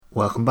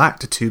Welcome back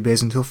to Two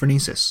Beers Until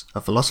Phronesis,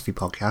 a philosophy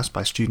podcast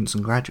by students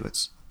and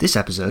graduates. This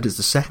episode is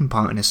the second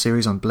part in a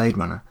series on Blade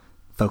Runner,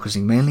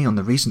 focusing mainly on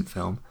the recent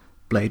film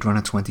Blade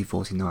Runner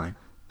 2049,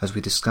 as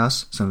we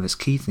discuss some of its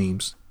key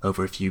themes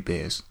over a few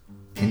beers.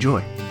 Enjoy!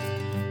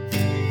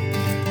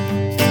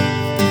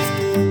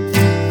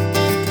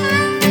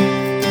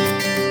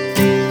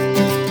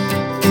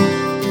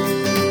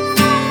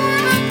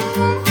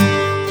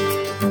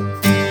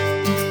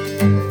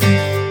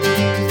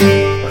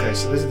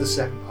 So this is the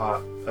second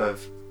part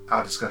of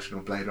our discussion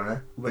on Blade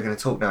Runner. We're going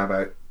to talk now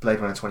about Blade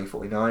Runner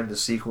 2049, the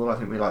sequel. I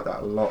think we like that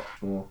a lot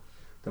more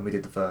than we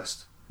did the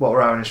first. What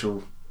were our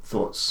initial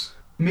thoughts?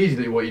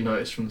 Immediately what you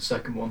notice from the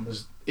second one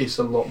is it's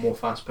a lot more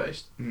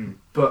fast-paced.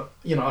 But,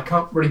 I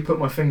can't really put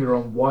my finger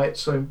on why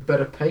it's so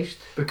better paced,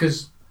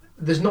 because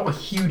there's not a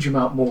huge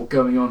amount more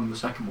going on in the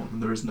second one than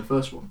there is in the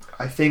first one.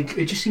 I think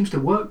it just seems to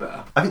work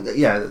better. I think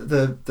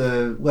that,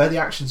 the where the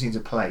action scenes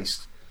are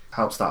placed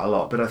helps that a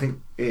lot, but I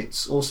think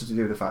it's also to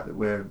do with the fact that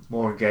we're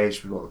more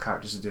engaged with what the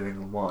characters are doing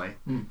and why.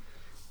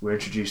 We're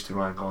introduced to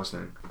Ryan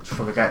Gosling.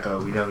 From the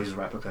get-go, we know he's a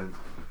replicant.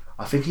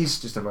 I think he's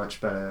just a much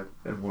better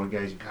and more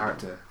engaging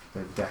character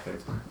than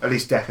Deckard. At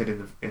least Deckard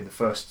in the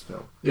first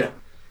film. Yeah.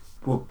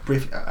 We'll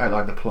briefly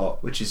outline the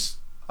plot, which is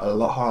a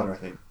lot harder, I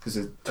think, because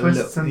there's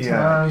twists and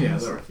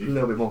turns. A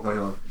little bit more going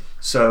on.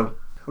 So,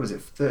 what is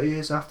it, 30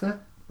 years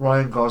after?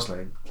 Ryan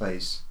Gosling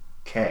plays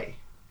Kay,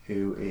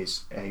 who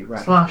is a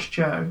replicant. /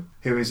 Joe.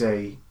 Who is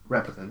a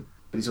replicant,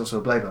 but he's also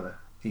a Blade Runner.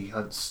 He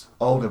hunts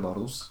older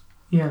models.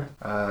 Yeah.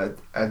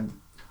 And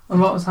a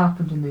lot has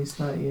happened in these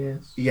 30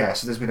 years. Yeah,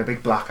 so there's been a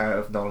big blackout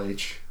of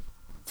knowledge.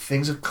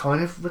 Things have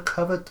kind of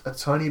recovered a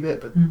tiny bit,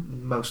 but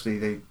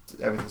mostly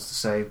everything's the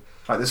same.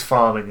 Like there's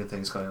farming and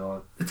things going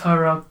on. The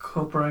Tyrell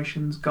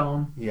Corporation's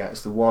gone. Yeah,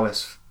 it's the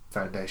Wallace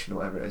Foundation or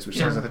whatever it is, which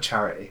sounds like a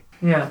charity.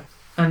 Yeah,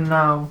 and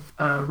now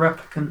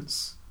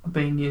replicants are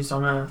being used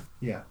on Earth.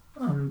 Yeah.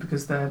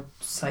 Because they're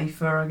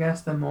safer, I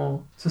guess. They're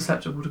more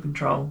susceptible to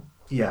control.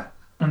 Yeah.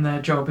 And their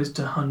job is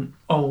to hunt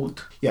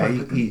old. Yeah,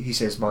 he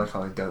says, "My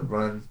kind don't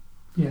run."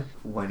 Yeah.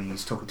 When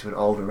he's talking to an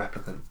older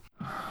replicant.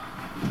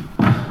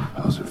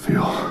 How does it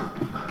feel?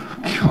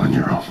 Killing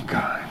your own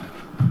kind.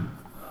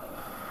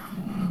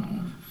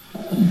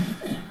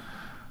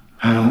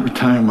 I don't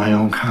retire my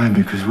own kind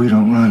because we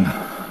don't run.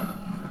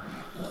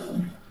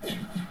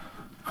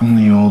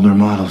 Only older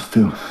models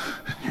do.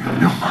 And your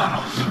new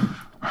models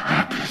are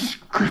happy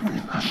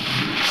scraping the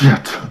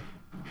shit.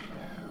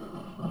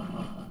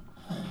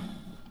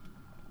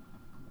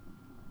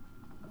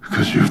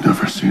 Because you've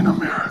never seen a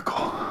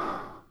miracle.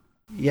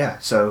 Yeah,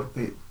 so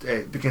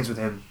it begins with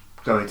him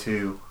going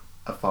to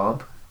a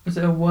farm. Is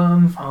it a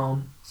worm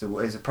farm? So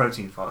it's a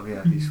protein farm,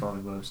 yeah, he's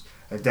farming worms.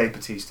 And Dave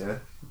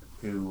Bautista,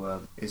 who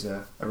is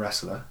a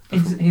wrestler.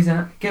 He's an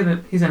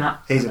actor. He's an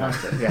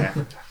actor,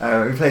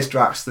 yeah. He plays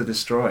Drax the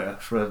Destroyer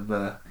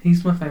from...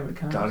 he's my favourite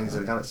character. Guardians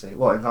of the Galaxy.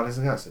 What, in Guardians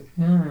of the Galaxy?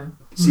 Yeah.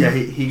 So yeah,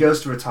 he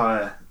goes to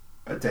retire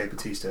at Dave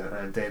Bautista,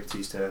 and Dave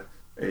Bautista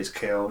is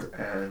killed,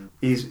 and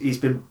he's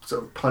been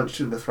sort of punched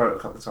in the throat a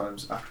couple of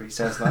times after he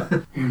says that.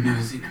 You've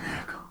never seen a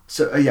miracle.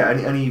 So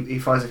and he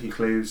finds a few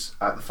clues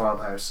at the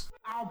farmhouse.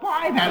 I'll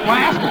buy that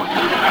last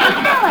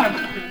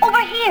one.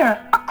 Over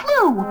here, a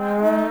clue.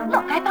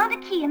 Look, I found a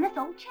key in this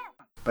old chest.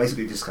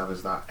 Basically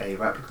discovers that a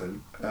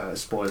replicant,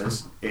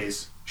 spoilers,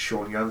 is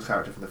Sean Young's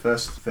character from the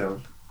first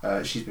film.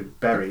 She's been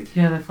buried.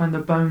 Yeah, they find the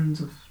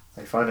bones of...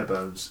 They find her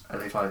bones,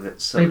 and they find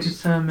that somebody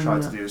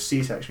tried to do a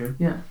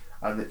C-section,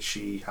 and that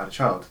she had a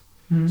child.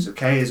 So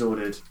Kay is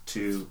ordered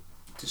to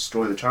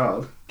destroy the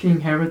child.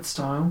 King Herod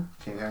style,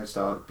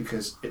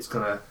 because it's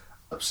going to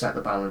upset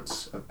the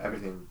balance of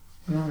everything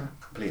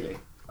completely.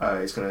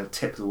 It's going to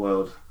tip the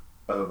world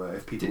over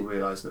if people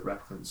realise that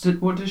replicants...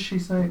 what does she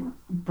say?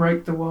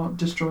 Break the world,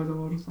 destroy the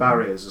world? Or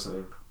barriers or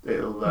something.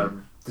 It'll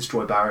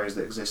destroy barriers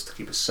that exist to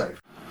keep us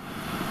safe.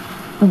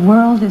 The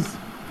world is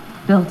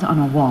built on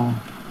a wall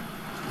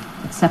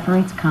that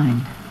separates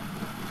kind.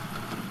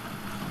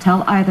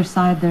 Tell either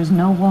side there's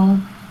no wall,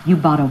 you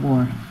bought a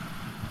war.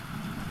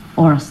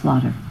 Or a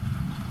slaughter.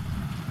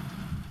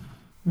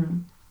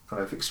 Kind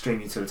of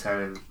extreme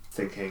utilitarian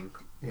thinking,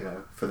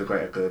 for the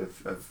greater good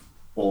of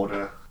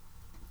order,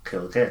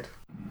 kill the kid.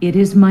 It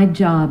is my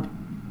job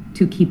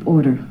to keep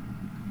order.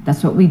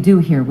 That's what we do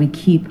here. We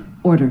keep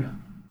order.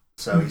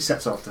 So he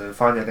sets off to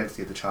find the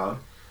identity of the child,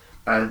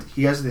 and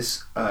he has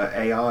this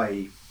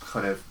AI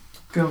kind of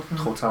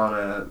girlfriend,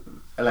 Cortana,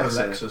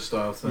 Alexa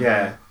style thing.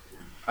 Yeah,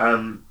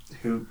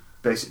 who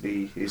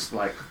basically is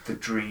like the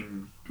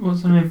dream.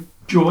 What's her name?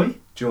 Joy.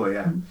 Joy,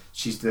 yeah.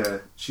 She's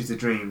the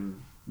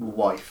dream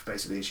wife,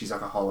 basically. She's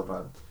like a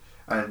hologram,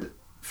 and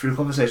through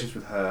conversations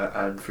with her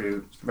and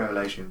through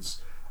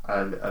revelations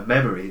and a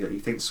memory that he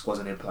thinks was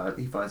an implant,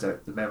 he finds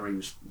out the memory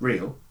was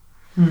real.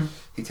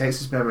 He takes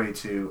his memory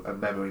to a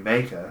memory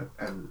maker,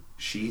 and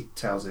she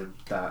tells him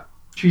that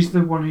she's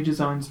the one who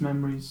designs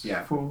memories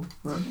for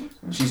robots.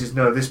 She says,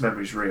 no, this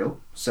memory's real.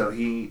 So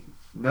he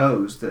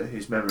knows that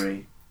his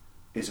memory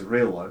is a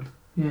real one.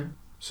 Yeah.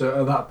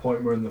 So at that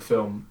point we're in the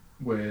film,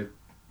 we're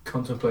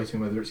contemplating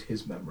whether it's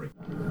his memory.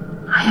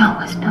 I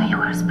always knew you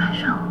were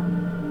special.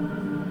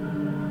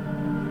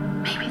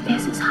 Maybe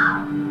this is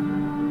how.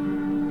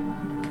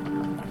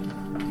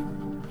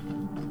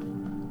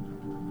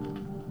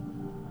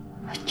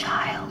 A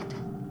child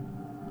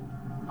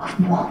of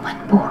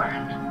woman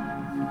born,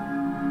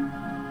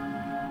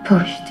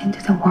 pushed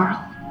into the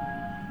world,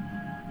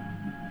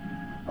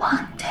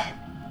 wanted,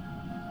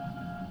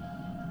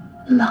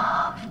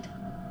 loved.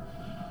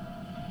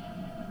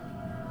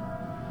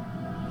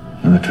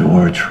 If it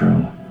were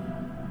true,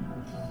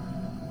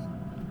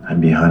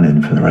 I'd be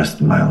hunted for the rest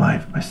of my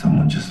life by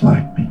someone just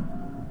like me.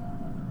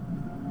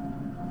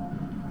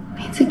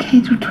 It's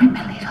okay to dream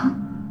a little.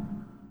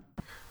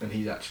 And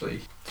he's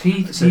actually...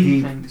 He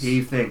thinks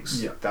he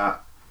thinks Yeah.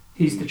 that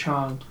he's the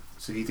child.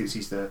 so he thinks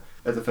he's the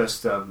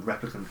first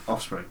replicant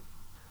offspring.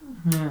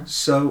 Yeah.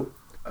 So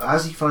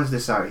as he finds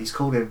this out, he's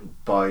called in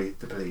by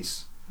the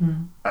police,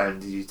 Mm.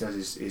 and he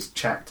does his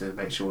check to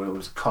make sure it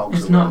was cogs.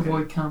 It's are not working.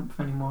 boy camp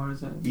anymore,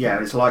 is it?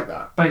 Yeah, it's like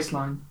that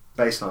Baseline.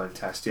 baseline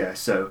test. Yeah,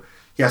 so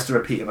he has to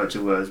repeat a bunch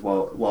of words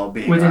while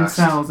being Within asked.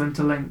 cells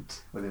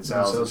interlinked. Within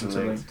cells cells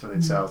interlinked. interlinked.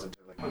 Within cells interlinked.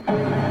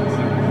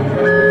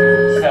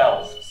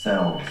 Cells.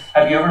 Cells.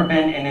 Have you ever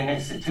been in an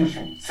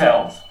institution?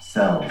 Cells.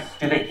 Cells.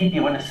 Do they keep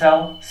you in a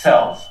cell?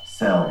 Cells.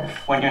 Cells.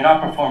 When you're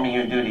not performing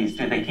your duties,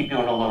 do they keep you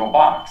in a little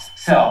box?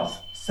 Cells.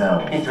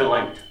 Cells.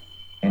 Interlinked.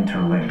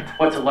 Interlinked.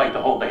 What's it like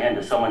to hold the hand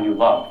of someone you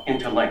love?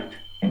 Interlinked.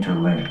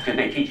 Interlinked. Do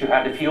they teach you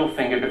how to feel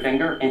finger to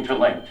finger?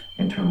 Interlinked.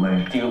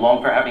 Interlinked. Do you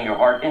long for having your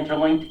heart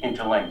interlinked?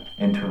 Interlinked.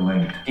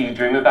 Interlinked. Do you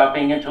dream about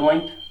being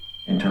interlinked?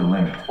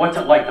 Interlinked. What's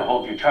it like to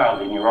hold your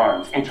child in your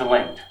arms?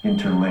 Interlinked.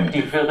 Interlinked. Do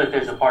you feel that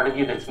there's a part of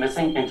you that's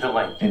missing?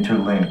 Interlinked.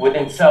 Interlinked.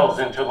 Within cells,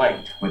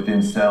 interlinked.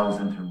 Within cells,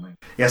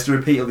 interlinked. He has to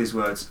repeat all these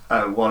words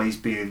while he's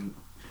being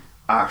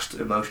asked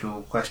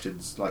emotional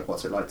questions, like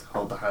what's it like to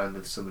hold the hand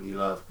of someone you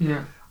love,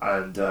 Yeah.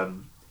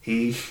 and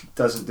he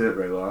doesn't do it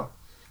very well.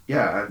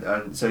 Yeah,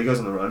 and so he goes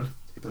on the run.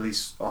 The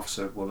police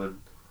officer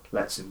woman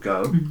lets him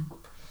go, Mm.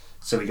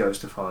 so he goes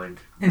to find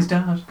His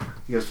dad.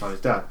 his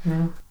dad.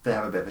 Yeah. They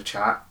have a bit of a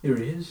chat. Here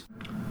he is.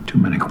 Too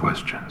many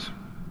questions.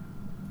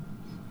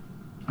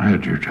 I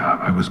had your job.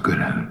 I was good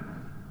at it.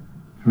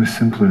 It was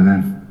simpler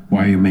then.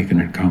 Why are you making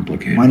it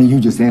complicated? Why don't you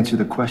just answer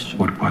the question?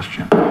 What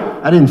question?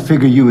 I didn't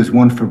figure you as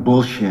one for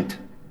bullshit.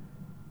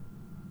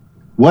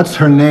 What's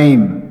her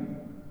name?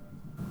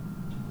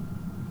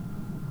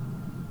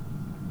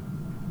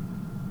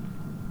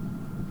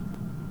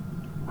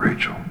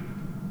 Rachel.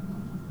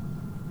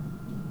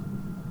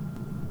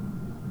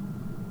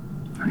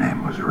 Her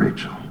name was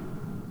Rachel.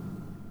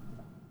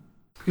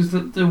 Because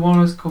the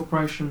Wallace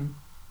Corporation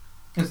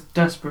is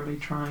desperately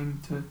trying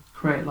to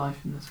create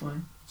life in this way.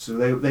 So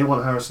they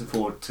want Harrison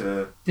Ford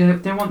to. Yeah,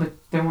 they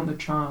want the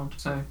child,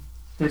 so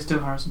they're still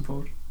Harrison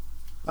Ford.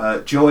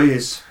 Joy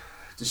is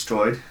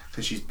destroyed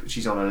because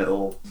she's on a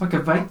little It's like a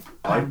vape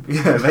pipe. pen.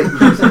 Yeah,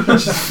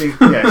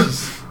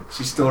 vape.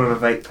 she's stored on a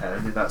vape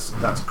pen, and that's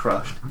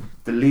crushed.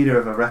 The leader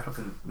of a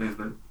replicant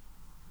movement,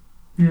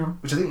 Yeah.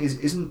 which I think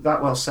isn't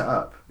that well set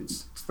up.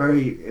 It's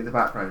very in the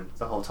background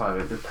the whole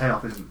time. The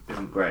payoff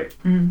isn't great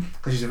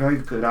because she's a very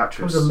good It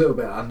actress. was a little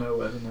bit out of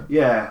nowhere, didn't it?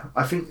 Yeah,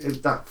 I think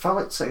that felt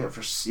like setting up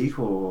for a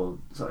sequel. Or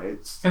something.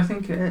 It's I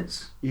think it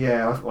is.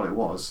 yeah, well it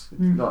was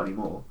not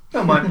anymore.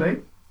 It might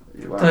be.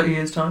 Well, 30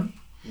 years' time.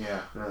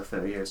 Yeah, another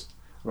 30 years.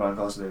 Ryan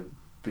Gosling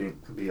can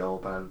be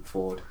old man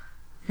Ford.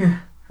 Yeah.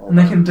 Old And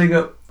they man. can dig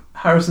up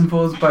Harrison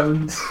Ford's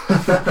bones.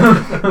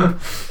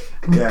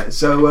 Yeah,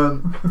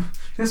 so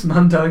This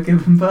man died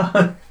giving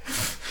birth.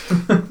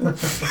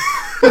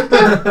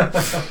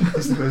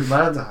 it's the most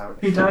man to have.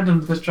 He died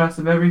under the stress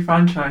of every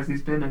franchise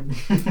he's been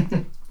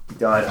in. He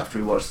died after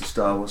he watched the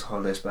Star Wars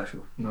Holiday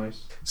Special.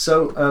 Nice.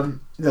 So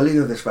the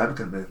leader of this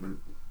replicant movement,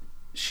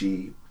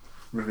 she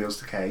reveals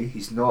to Kay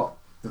he's not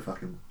the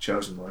fucking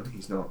chosen one.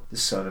 He's not the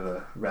son of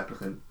a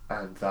replicant,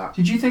 and that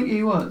Did you think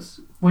he was?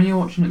 When you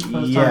were watching it the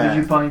first Yeah. time,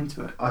 did you buy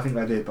into it? I think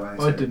I did buy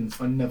into I it.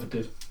 didn't. I never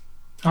did.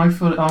 I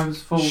thought I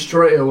was full.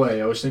 Straight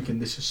away, I was thinking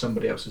this is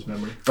somebody else's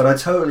memory. But I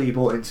totally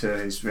bought into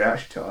his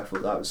reaction to it. I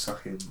thought that was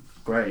fucking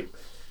great.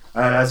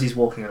 And as he's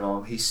walking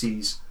along, he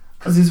sees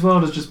Because his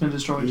world has just been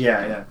destroyed.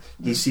 yeah.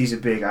 He sees a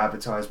big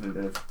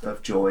advertisement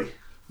of Joy.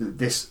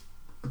 This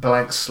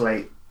blank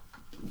slate,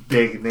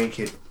 big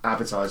naked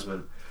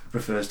advertisement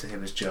refers to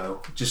him as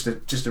Joe. Just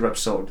to rub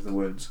salt into the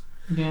wounds.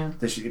 Yeah.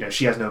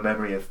 She has no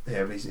memory of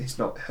him. He's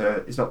not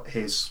her. It's not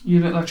his.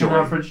 You look like Joy. an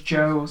average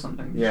Joe or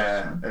something.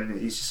 Yeah, and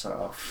he's just like,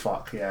 oh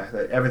fuck yeah,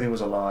 everything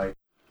was a lie.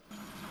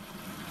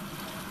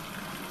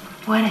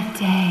 What a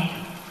day,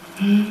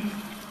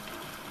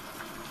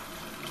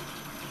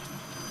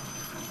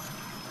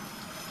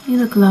 You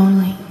look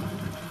lonely.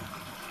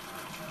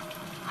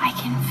 I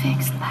can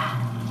fix that.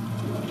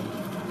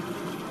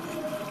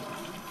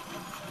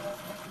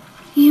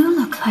 You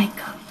look like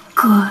a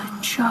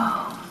good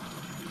Joe.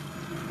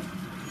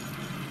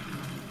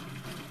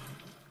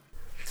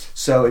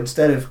 So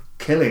instead of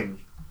killing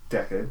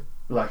Deckard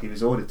like he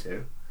was ordered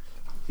to,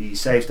 he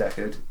saves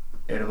Deckard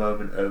in a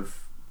moment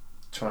of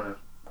trying to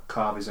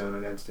carve his own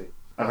identity.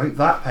 And I think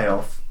that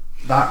payoff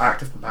that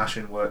act of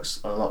compassion works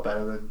a lot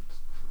better than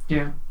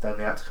Yeah.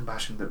 the act of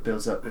compassion that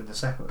builds up in the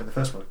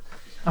first one.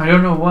 I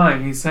don't know why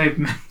he saved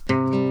me.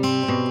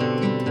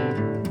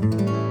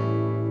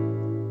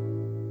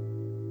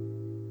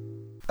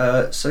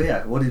 So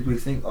yeah, what did we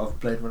think of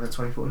Blade Runner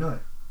 2049?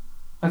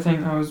 I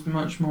think I was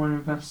much more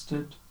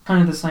invested.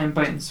 Kind of the same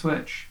bait and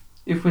switch.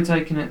 If we're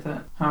taking it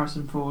that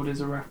Harrison Ford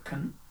is a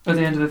replicant, at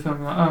the end of the film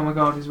you're like, oh my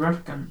god, he's a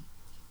replicant.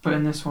 But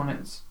in this one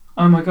it's,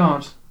 oh my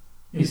god,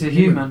 he's a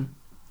human.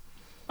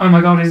 Oh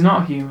my god, he's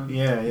not a human.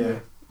 Yeah.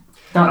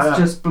 That's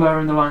just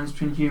blurring the lines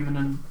between human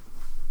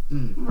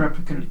and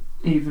replicant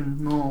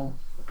even more.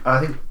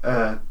 I think,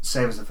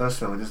 same as the first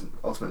film, it doesn't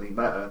ultimately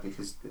matter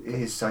because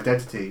his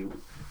identity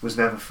was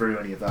never through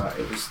any of that.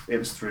 It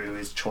was through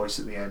his choice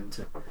at the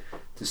end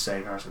to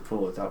save Harrison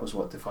Ford. That was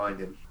what defined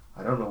him.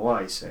 I don't know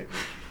why he saved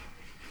him.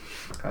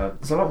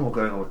 There's a lot more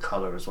going on with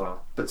colour as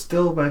well, but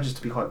still manages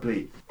to be quite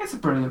bleak. It's a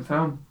brilliant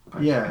film.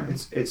 Yeah,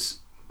 it's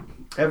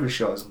every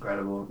shot is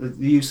incredible.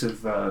 The use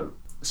of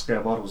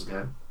scale models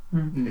again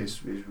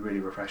is really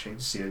refreshing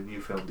to see a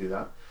new film do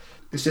that.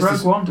 It's just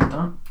Rogue One did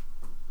that.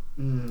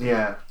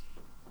 Yeah.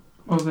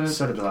 Or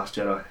So did The Last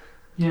Jedi.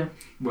 Yeah.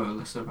 Well,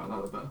 let's say about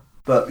that a bit.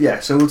 But yeah,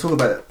 so we'll talk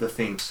about the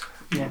themes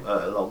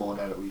a lot more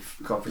now that we've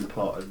gone through the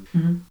plot. And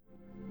You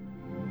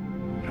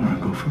want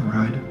to go for a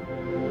ride?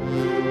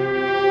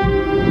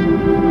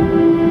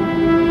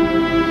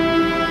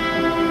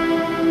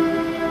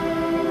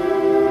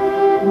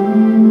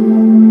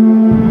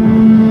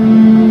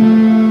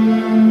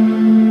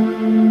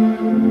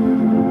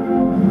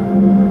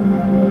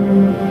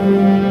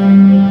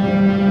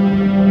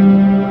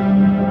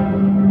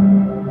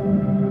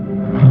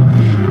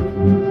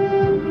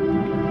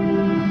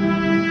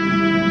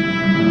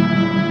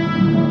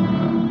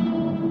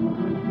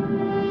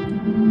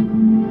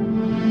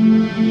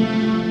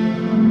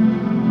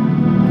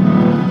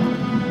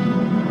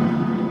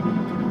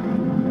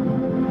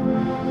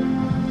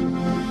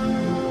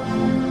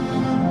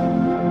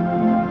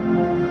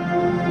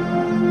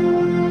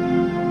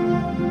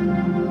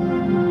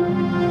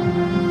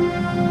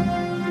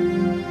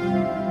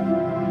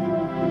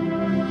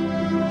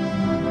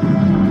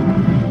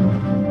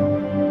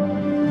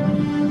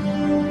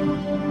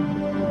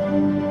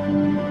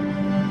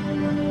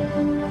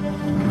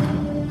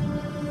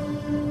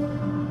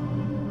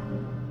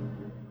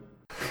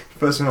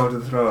 First thing I wanted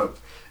to throw up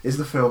is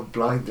the film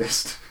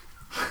Blindest.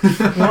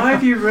 Why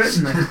have you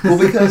written it? Well,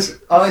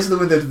 because Eyes are the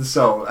window to the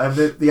soul, and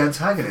the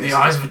antagonist... The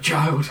eyes of a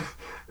child.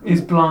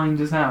 Is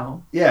blind as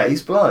hell. Yeah,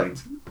 he's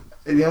blind.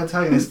 The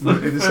antagonist in the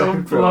film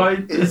second film,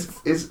 Blindest.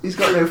 he's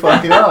got no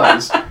fucking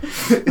eyes.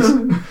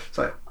 It's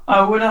like...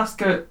 I would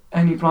ask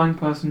any blind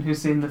person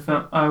who's seen the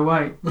film. Oh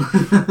wait.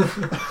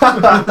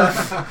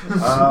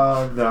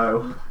 Oh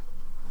no.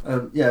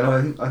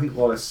 I think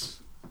Wallace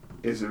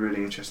is a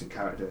really interesting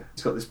character.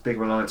 He's got this big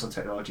reliance on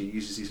technology. He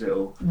uses these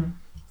little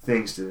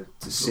things to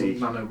see.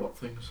 Nanobot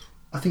things.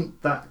 I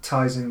think that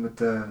ties in with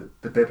the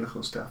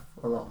biblical stuff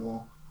a lot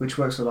more, which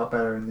works a lot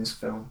better in this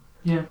film.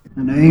 Yeah.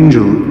 An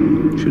angel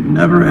should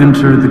never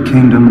enter the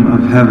kingdom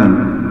of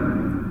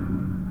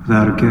heaven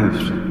without a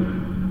gift.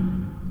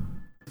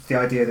 The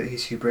idea that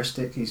he's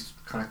hubristic, he's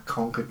kind of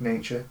conquered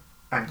nature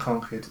and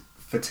conquered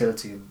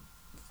fertility and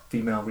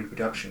female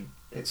reproduction.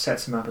 It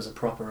sets him up as a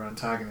proper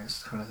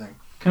antagonist kind of thing.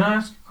 Can I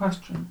ask a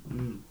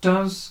question?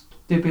 Does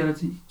the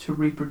ability to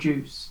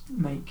reproduce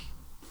make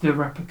the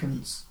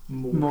replicants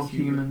more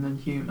human than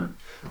human?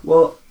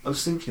 Well, I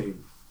was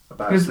thinking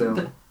about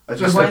film.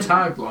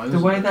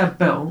 The way they're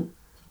built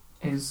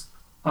is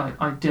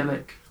like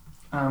idyllic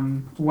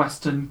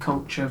Western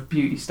culture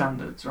beauty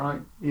standards,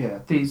 right? Yeah.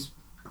 These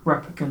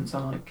replicants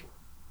are like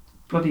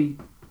bloody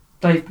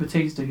Dave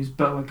Bautista, who's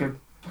built like a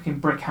fucking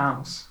brick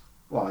house.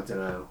 Well, I don't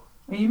know.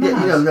 Are you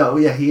mad?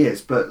 Yeah, he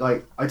is, but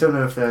like, I don't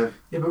know if they're...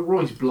 Yeah, but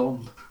Roy's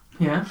blonde.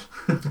 Yeah.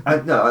 So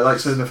in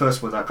the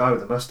first one, that guy with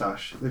the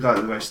moustache, the guy at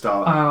the very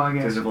start, I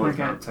guess. doing the body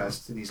count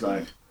test, and he's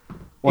like,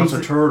 "What's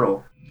a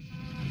turtle?"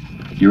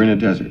 You're in a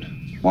desert,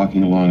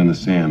 walking along in the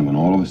sand when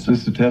all of a sudden...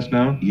 Is this the test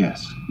now?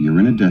 Yes. You're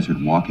in a desert,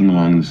 walking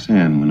along in the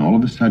sand when all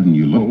of a sudden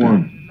you look... What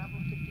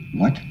one?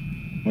 What?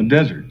 What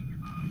desert?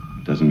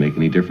 Doesn't make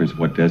any difference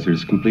what desert.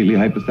 It's completely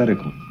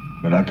hypothetical.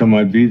 But how come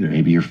I'd be there?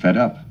 Maybe you're fed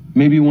up.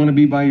 Maybe you want to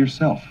be by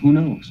yourself. Who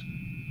knows?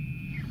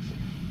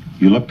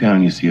 You look down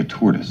and you see a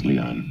tortoise,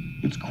 Leon.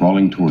 It's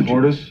crawling towards you.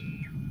 Tortoise?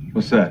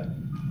 What's that?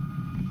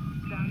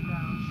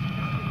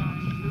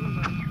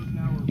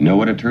 You know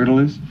what a turtle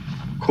is?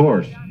 Of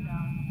course.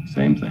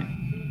 Same thing.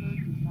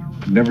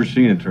 I've never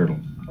seen a turtle.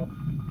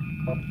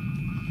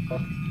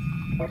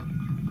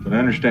 But I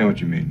understand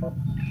what you mean.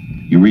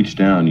 You reach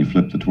down, you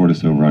flip the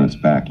tortoise over on its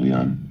back,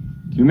 Leon.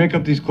 Do you make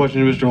up these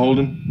questions, Mr.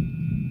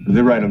 Holden? Or do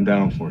they write them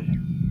down for you?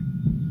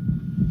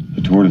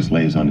 The tortoise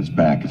lays on its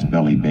back, its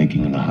belly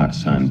baking in the hot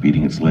sun,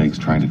 beating its legs,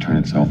 trying to turn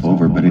itself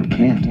over, but it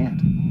can't.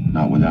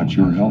 Not without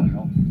your help.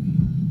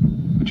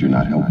 But you're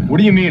not helping. What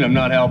do you mean I'm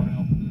not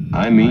helping?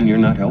 I mean you're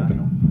not helping.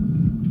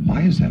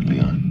 Why is that,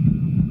 Leon?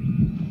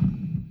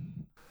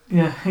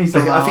 Yeah, he's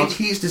I think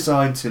he's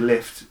designed to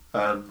lift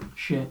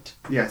Shit.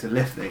 Yeah, to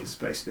lift things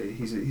basically.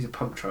 He's a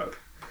pump truck.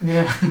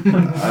 Yeah.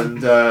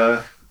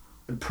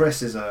 and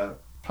Pris is a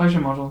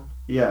pleasure model.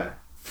 Yeah,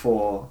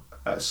 for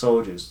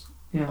soldiers.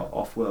 Yeah.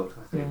 Off-world,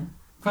 I think. Yeah.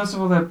 First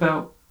of all, they're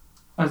built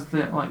as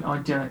the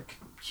idyllic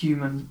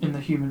human in the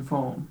human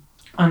form,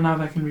 and now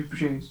they can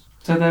reproduce.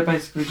 So they're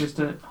basically just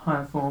a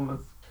higher form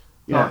of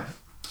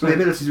life. So the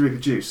ability to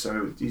reproduce.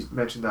 So you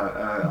mentioned that.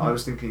 I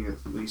was thinking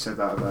when you said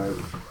that about.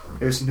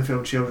 Have you seen the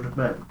film Children of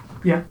Men?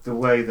 Yeah. The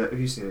way that have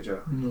you seen it,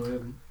 Joe? No, I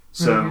haven't.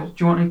 So really, do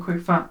you want any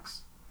quick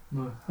facts?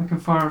 No. I can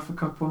fire off a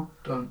couple.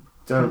 Don't.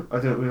 I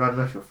don't. We've had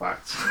enough of your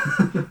facts.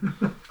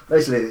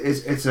 Basically,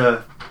 it's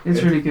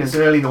really good. It's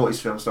an early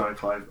noughties film starring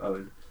Clive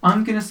Owen.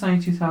 I'm gonna say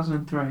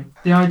 2003.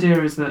 The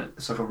idea is that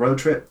it's like a road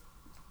trip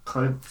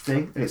kind of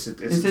thing. It's a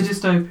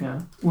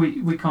dystopia.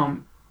 We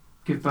can't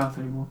give birth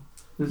anymore.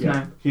 There's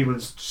no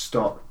humans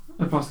stop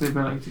the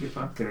possibility to give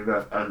birth. Giving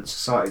birth, and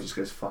society just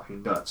goes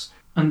fucking nuts.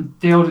 And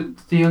the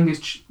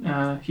youngest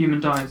human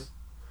dies.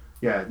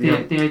 Yeah, the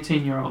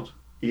 18-year-old.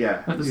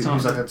 Yeah, at the start.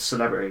 He's like a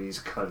celebrity. And he's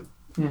a cunt.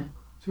 Yeah.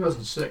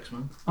 2006,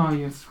 man. Oh,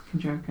 you're fucking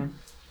joking.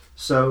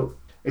 So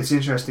it's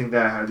interesting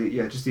there how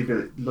just the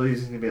ability,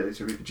 losing the ability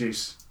to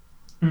reproduce.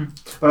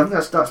 Mm. But I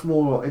think that's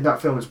more in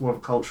that film. It's more of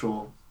a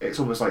cultural. It's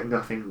almost like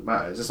nothing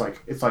matters. It's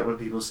like when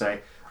people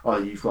say, "Oh,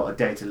 you've got a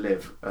day to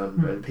live,"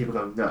 and people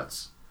go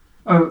nuts.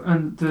 Oh,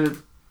 and the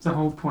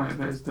whole point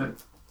of it is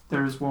that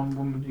there is one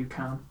woman who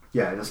can.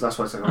 Yeah, that's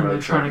why it's like a and road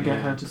they're trying to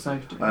get her to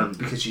safety.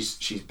 Because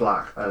she's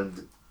black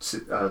and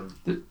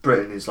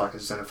Britain is like a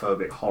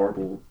xenophobic,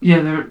 horrible.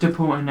 Yeah, they're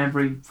deporting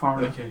every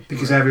foreigner. Okay.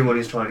 Because everyone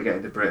is trying to get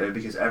into Britain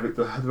because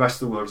the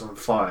rest of the world is on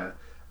fire.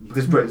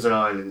 Because Britain's an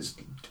island, it's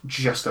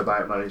just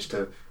about managed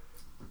to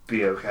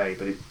be okay,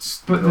 but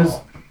it's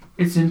not.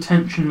 It's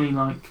intentionally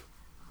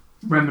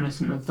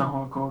reminiscent of the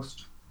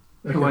Holocaust.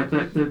 Okay. The way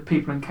that the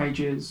people in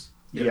cages.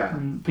 Yeah.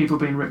 And people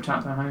being ripped out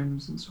of their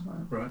homes and stuff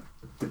like that. Right.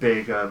 The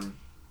big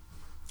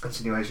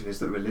insinuation is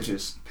that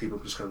religious people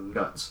just go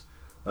nuts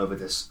over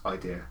this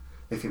idea.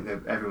 They think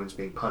that everyone's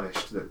being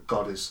punished, that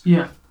God has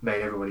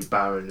made everybody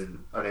barren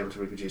and unable to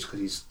reproduce because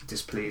he's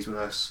displeased with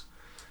us.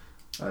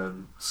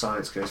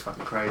 Science goes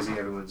fucking crazy,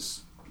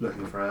 everyone's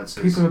looking for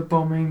answers. People are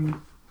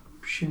bombing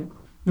shit.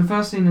 The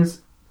first scene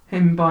is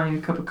him buying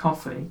a cup of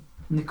coffee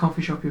and the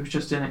coffee shop he was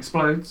just in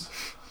explodes.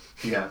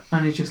 Yeah.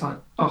 And he's just like,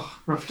 oh,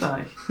 rough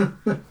day.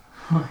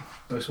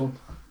 Nice one.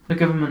 The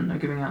government are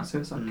giving out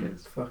suicide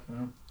kits. Fucking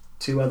hell.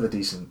 Two other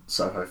decent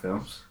sci-fi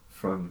films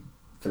from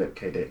Philip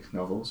K. Dick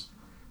novels,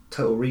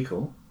 Total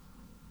Recall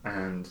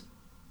and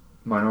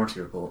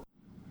Minority Report.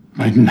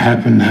 Mightn't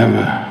happen to have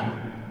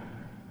a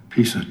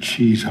piece of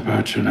cheese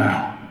about you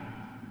now.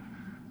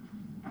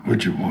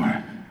 Would you,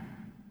 boy?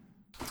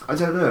 I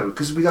don't know,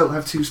 because we don't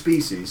have two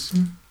species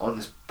on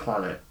this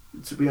planet.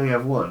 So we only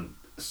have one.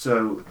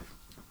 So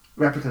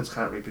replicants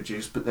can't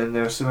reproduce, but then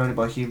they're surrounded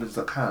by humans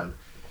that can.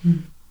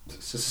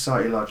 So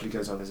society largely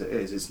goes on as it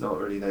is. It's not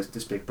really there's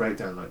this big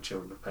breakdown like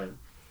Children of Men.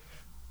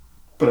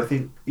 But I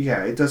think,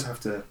 it does have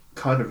to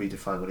kind of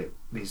redefine what it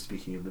means to be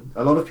human.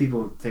 A lot of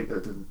people think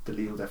that the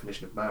legal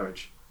definition of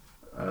marriage,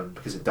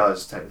 because it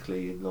does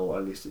technically in law,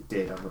 at least it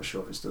did, I'm not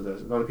sure if it still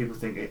does. A lot of people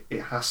think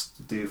it has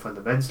to do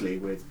fundamentally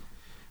with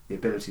the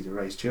ability to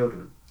raise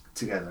children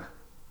together.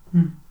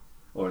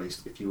 Or at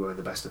least if you were in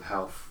the best of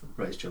health,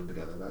 raise children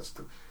together. That's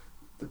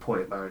the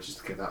point of marriage, is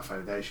to give that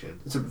foundation.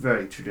 It's a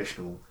very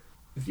traditional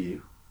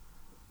view.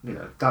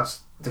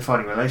 That's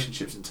defining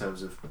relationships in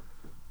terms of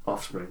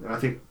offspring. And I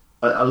think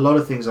a lot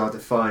of things are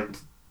defined,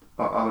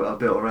 are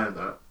built around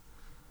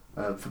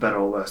that, for better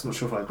or worse. I'm not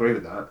sure if I agree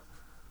with that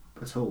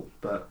at all,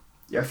 but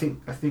I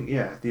think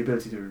the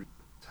ability to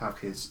have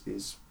kids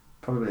is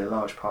probably a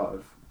large part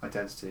of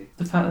identity.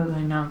 The fact that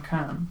they now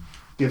can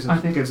gives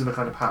them a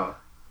kind of power.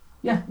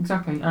 Yeah,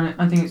 exactly, and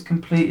I think it's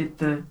completed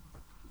the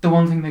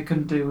one thing they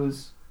couldn't do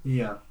was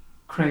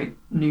create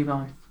new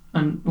life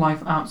and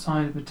life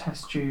outside of a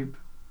test tube,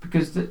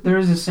 because there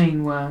is a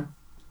scene where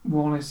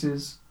Wallace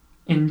is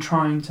in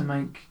trying to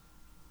make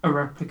a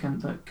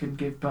replicant that can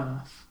give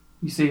birth.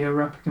 You see a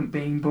replicant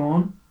being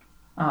born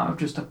out of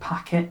just a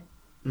packet,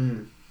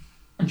 and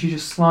she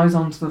just slides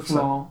onto the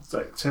floor. It's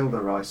like Tilda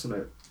Rice, isn't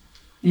it?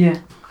 Yeah,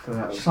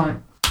 just like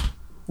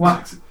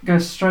wax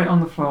goes straight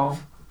on the floor,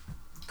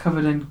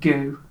 covered in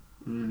goo.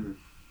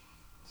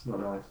 It's not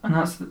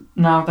nice. And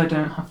now they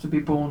don't have to be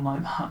born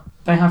like that.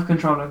 They have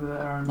control over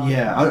their own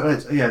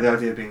life. The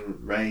idea of being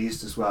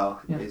raised as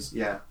well is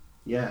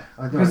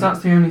because that's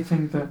the only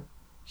thing that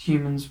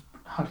humans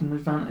had an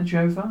advantage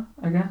over,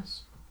 I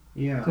guess.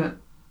 Yeah.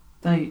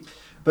 That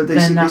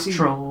they're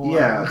natural.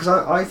 Because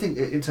I think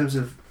in terms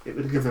of it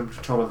would give them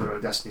control of their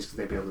own destinies because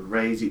they'd be able to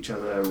raise each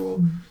other,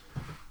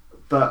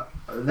 but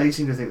they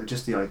seem to think that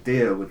just the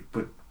idea would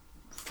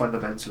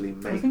fundamentally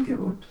make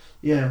people.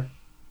 Yeah.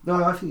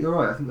 No, I think you're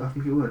right. I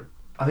think it would.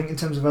 I think in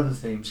terms of other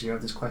themes, you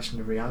have this question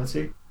of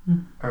reality.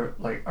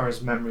 Are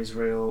his memories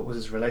real? Was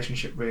his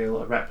relationship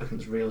real? Are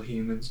replicants real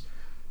humans?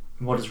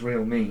 And what does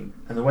real mean?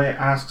 And the way it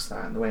asks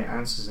that and the way it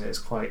answers it is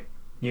quite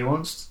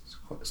nuanced.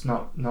 It's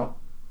not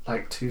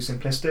like too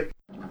simplistic.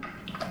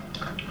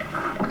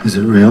 Is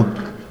it real?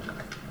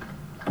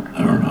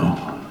 I don't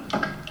know.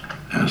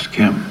 Ask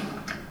him.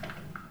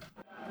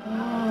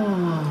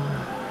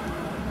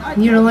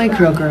 You don't like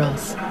real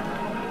girls. A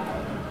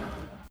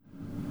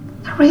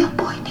real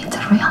boy needs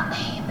a real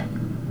name.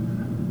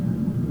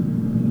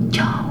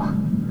 Joe.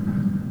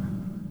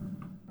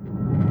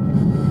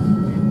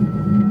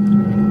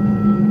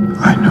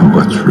 I know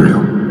what's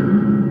real.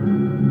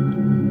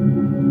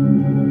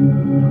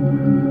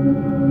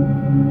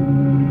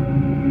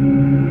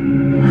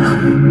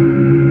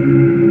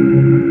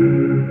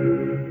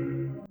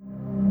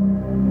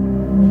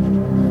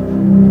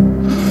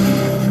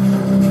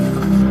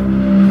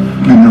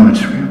 I know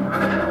it's real.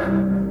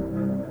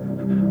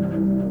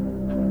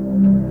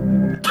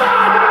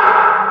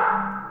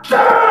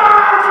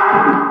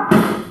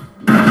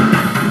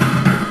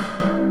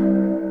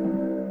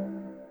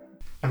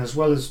 And as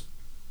well as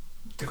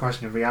the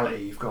question of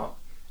reality, you've got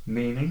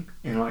meaning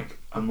in like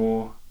a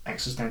more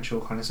existential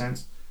kind of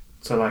sense.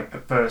 So like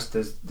at first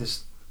there's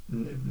this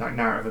like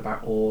narrative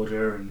about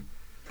order and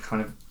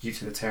kind of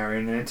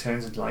utilitarian, and it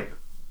turns into like,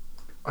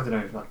 I don't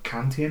know, like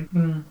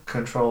Kantian,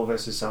 control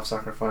versus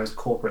self-sacrifice,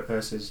 corporate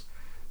versus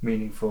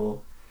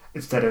meaningful.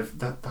 Instead of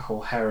the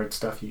whole Herod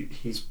stuff,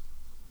 he's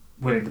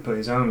willing to put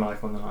his own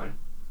life on the line.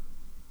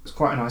 It's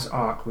quite a nice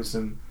arc with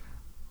some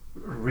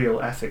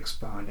real ethics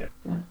behind it.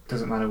 Yeah.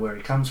 Doesn't matter where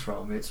he comes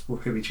from, it's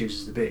who he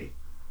chooses to be.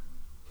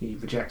 He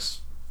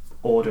rejects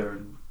order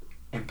and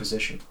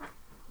imposition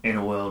in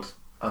a world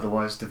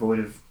otherwise devoid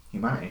of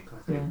humanity,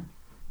 I think. Yeah.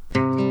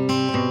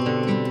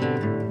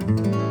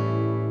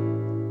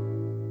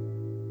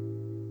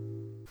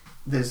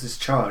 There's this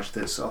charge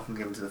that's often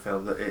given to the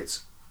film that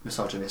it's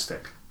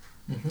misogynistic.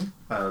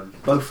 Mm-hmm.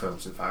 Both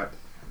films, in fact.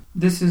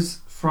 This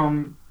is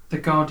from The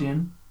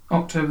Guardian,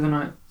 October the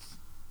 9th,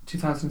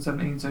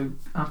 2017, so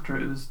after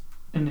it was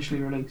initially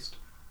released.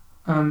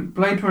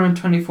 Blade Runner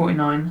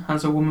 2049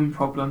 has a woman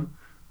problem,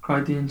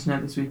 cried the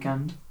internet this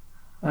weekend.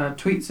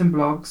 Tweets and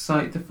blogs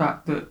cite the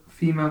fact that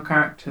female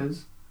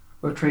characters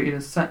were treated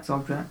as sex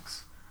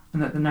objects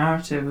and that the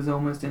narrative was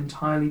almost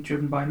entirely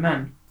driven by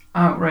men.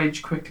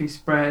 Outrage quickly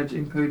spread,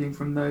 including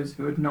from those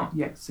who had not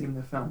yet seen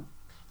the film.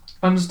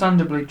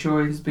 Understandably,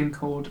 Joy has been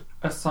called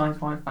a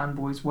sci-fi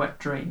fanboy's wet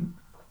dream.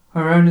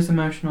 Her owner's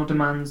emotional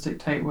demands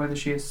dictate whether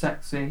she is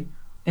sexy,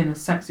 in a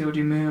sexy or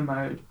demure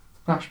mode.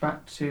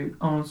 Flashback to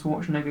Arnold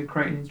Schwarzenegger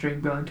creating his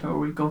dream girl in Total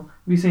Recall. Have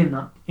you seen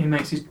that? He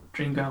makes his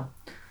dream girl.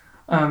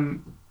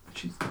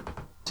 She's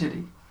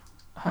titty.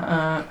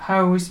 How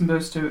are we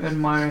supposed to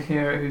admire a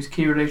hero whose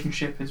key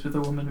relationship is with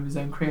a woman of his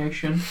own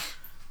creation?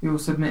 He will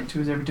submit to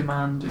his every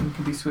demand and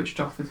can be switched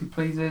off as he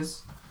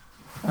pleases.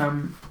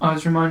 I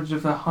was reminded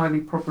of the highly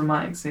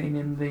problematic scene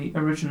in the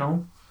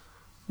original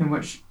in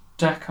which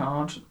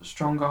Deckard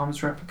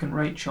strong-arms replicant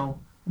Rachel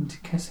into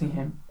kissing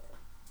him.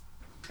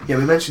 Yeah,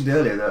 we mentioned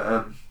earlier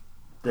that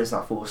there's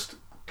that forced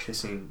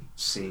kissing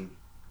scene,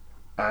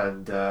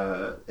 and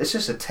it's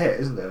just a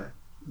tit, isn't there?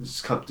 It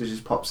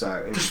just pops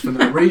out. Just for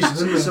no reason,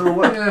 isn't it? So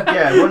what,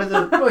 yeah, one of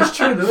the... Well, it's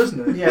true though,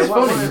 isn't it? Yeah, it's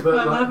funny, but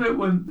I love it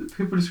when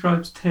people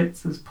describe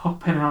tits as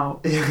popping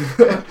out.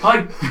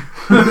 like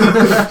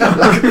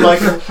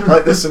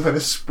there's some kind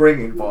of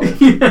spring involved.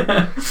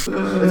 Yeah. It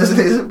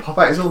doesn't pop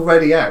out, it's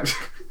already out.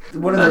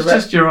 That's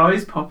just your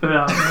eyes popping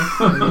out.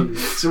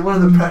 So one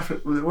of the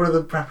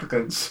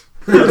replicants...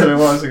 I don't know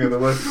why I was thinking of the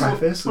word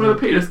preface. One of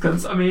the penis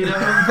cunts, I mean...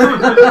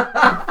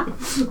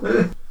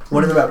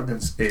 One of the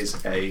replicants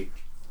is a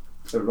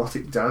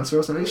erotic dancer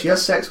or something. She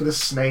has sex with a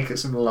snake at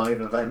some live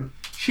event.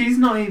 She's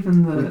not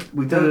even the...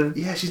 We don't...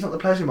 Yeah, she's not the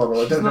pleasure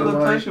model. I don't know why. She's not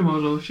the pleasure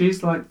model.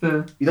 She's like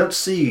the... You don't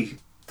see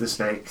the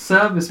snake.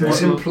 Service model.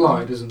 It's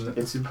implied, isn't it?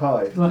 It's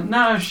implied. Like,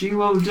 no, she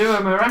will do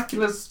a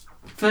miraculous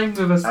thing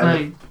with a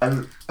snake.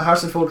 And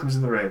Harrison Ford comes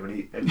in the room and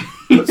he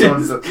puts on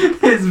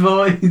his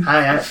voice.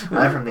 Hi,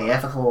 I'm from the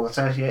Ethical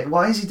Association.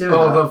 Why is he doing that?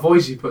 Oh, the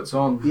voice he puts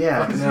on.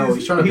 Yeah.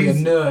 He's trying to be a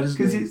nerd, isn't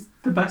he? Because he's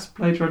the best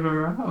Blade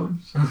Runner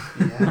around.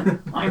 Yeah.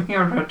 I'm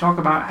here to talk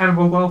about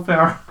animal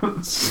welfare.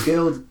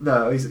 Skilled.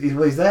 No,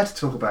 he's there to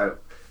talk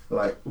about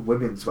like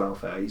women's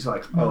welfare. He's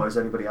like, oh, has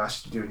anybody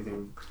asked you to do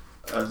anything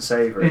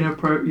unsavoury?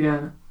 Inappropriate,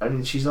 yeah.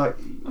 And she's like,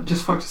 I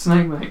just fucked a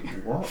snake, mate.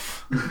 What?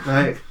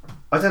 Like,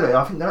 I don't know.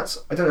 I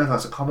don't know if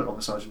that's a comment on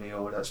misogyny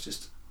or that's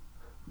just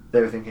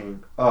they were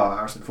thinking, oh,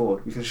 Harrison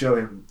Ford, we can show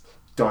him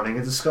donning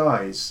a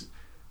disguise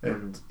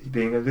and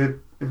being a good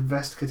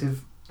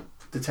investigative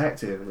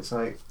detective, and it's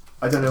like,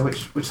 I don't know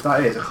which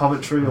that is, a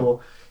commentary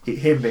or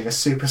him being a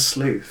super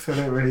sleuth. I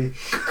don't really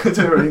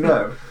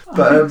know.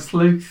 But I think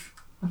sleuth.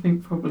 I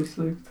think probably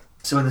sleuth.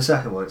 So in the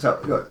second one,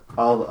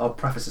 I'll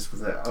preface this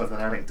with an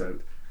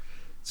anecdote.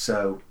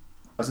 So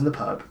I was in the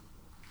pub,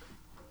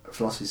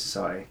 Philosophy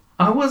Society.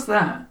 I was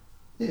there.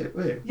 Yeah,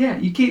 weird. Yeah,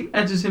 you keep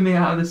editing me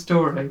out of the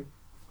story.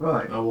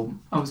 Right. I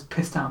was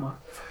pissed out of my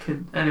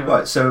fucking... Anyway.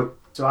 Right, so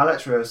our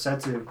lecturer said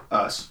to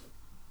us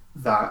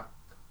that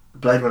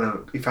Blade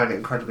Runner, he found it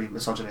incredibly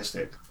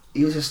misogynistic.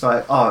 He was just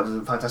like, oh, it was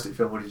a fantastic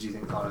film, what did you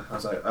think, Connor? I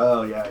was like,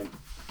 oh yeah,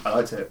 I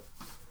liked it.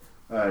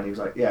 And he was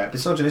like, yeah,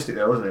 misogynistic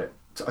though, wasn't it?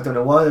 So I don't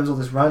know why there was all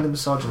this random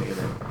misogyny in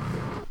it.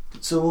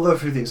 So we'll go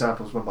through the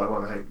examples one by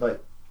one, I think.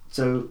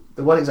 So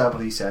the one example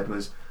he said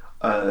was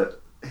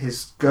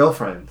his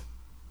girlfriend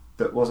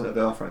that wasn't a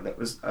girlfriend, that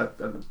was a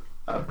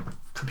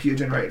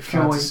computer-generated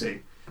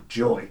fantasy.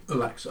 Joy.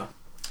 Alexa.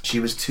 She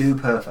was too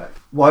perfect.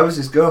 Why was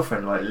his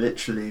girlfriend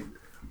literally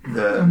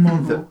the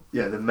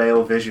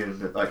male vision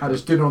that had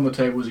his dinner on the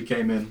table as he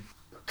came in?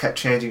 Kept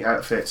changing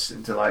outfits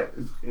into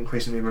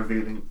increasingly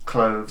revealing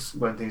clothes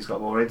when things got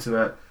more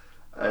intimate,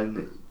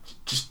 and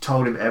just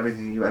told him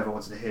everything you ever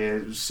wanted to hear.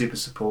 It was super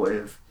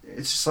supportive.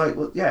 It's just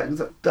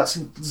that's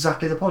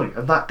exactly the point,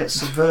 and that gets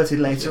subverted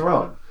later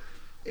on.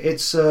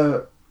 It's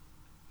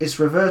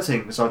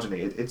reverting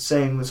misogyny. It's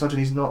saying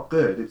misogyny is not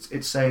good.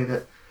 It's saying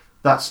that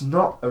that's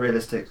not a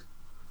realistic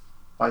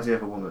idea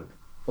of a woman.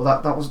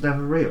 Well, that was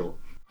never real.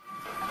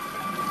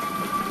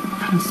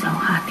 I'm so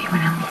happy when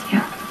I'm with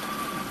you.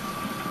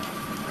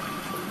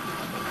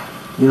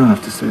 You don't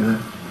have to say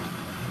that.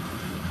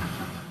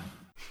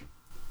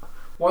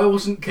 Why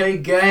wasn't Kay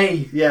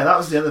gay? Yeah, that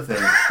was the other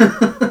thing. It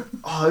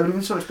would have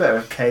been so much better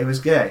if Kay was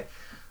gay.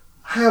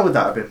 How would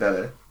that have been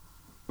better?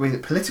 I mean,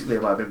 politically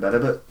it might have been better,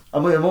 but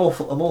I'm all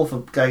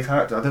for gay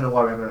character. I don't know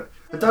why we haven't.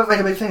 But don't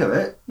make a big thing of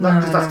it.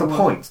 That's the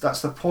point.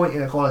 That's the point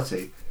in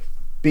equality.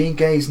 Being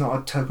gay is not a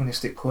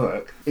tokenistic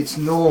quirk. It's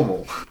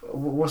normal.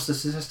 What's the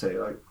statistic?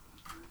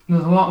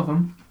 There's a lot of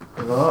them.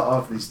 There's a lot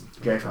of these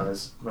gay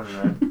fellas running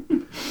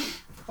around.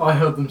 I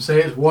heard them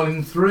say it's 1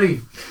 in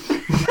 3.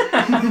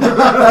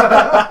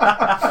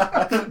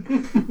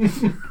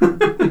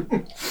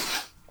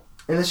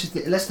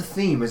 Unless the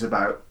theme is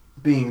about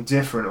being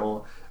different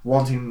or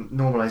wanting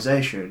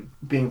normalisation,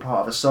 being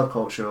part of a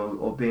subculture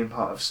or being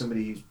part of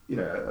somebody,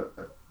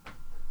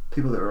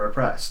 people that are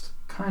oppressed.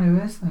 Kind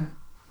of is, though.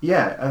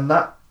 Yeah, and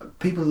that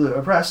people that are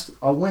oppressed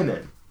are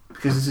women,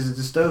 because this is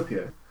a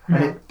dystopia.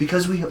 And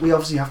because we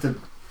obviously have to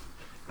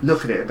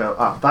look at it and go,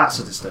 that's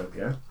a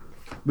dystopia,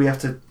 we have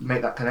to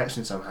make that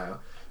connection somehow.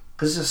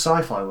 Because it's a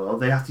sci-fi world,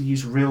 they have to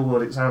use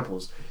real-world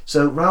examples.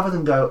 So rather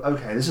than go,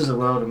 okay, this is a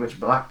world in which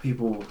black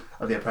people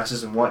are the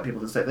oppressors and white people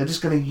are the state, they're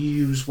just going to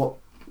use what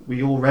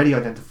we already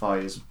identify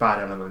as bad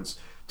elements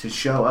to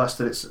show us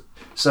that it's...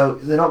 So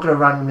they're not going to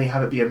randomly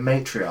have it be a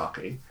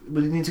matriarchy.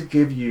 We need to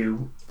give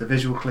you the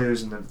visual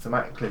clues and the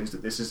thematic clues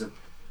that this is a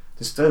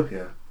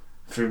dystopia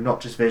through not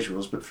just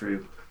visuals but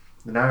through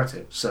the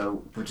narrative.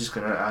 So we're just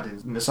going to add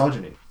in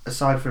misogyny.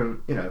 Aside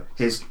from,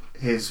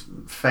 his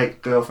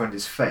fake girlfriend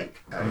is fake.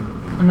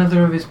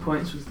 Another of his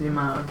points was the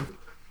amount of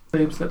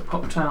boobs that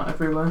popped out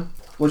everywhere.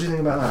 What do you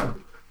think about that?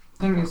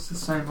 I think it's the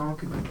same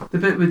argument. The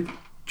bit with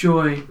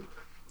Joy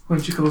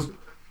when she calls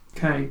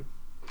Kay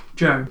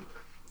Joe,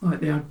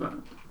 like the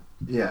advert.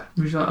 Yeah.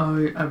 Which is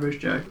average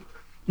Joe.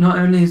 Not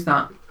only is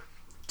that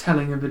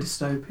telling of a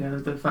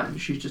dystopia, the fact that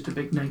she's just a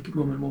big naked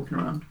woman walking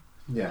around.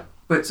 Yeah.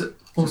 But it's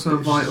also a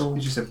vital...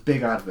 It's just a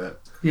big advert.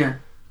 Yeah.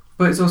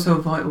 But it's also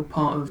a vital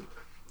part of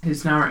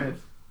his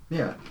narrative.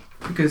 Yeah.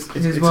 Because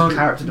it's a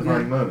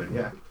character-defining moment,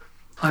 yeah.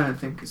 I don't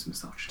think it's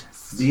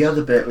misogynist. The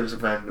other bit was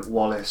when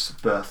Wallace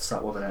births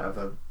that woman out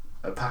of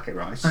a packet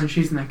rice. And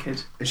she's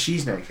naked.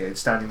 She's naked,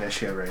 standing there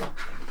shivering,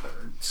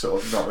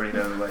 sort of not really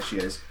knowing where she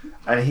is.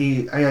 And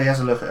he has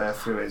a look at her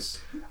through his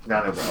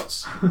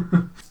nanobots.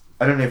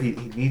 I don't know if he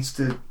needs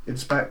to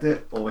inspect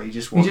it or he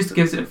just wants He just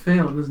gives it a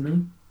feel, doesn't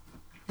he?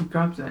 He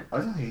grabs it. I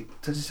don't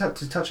think does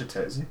he touch a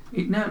tit, is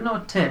he? No,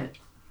 not a tit.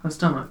 Her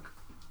stomach.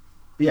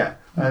 Yeah,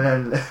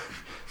 and then...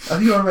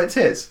 Are you on about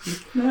tits?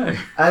 No.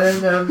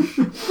 And then...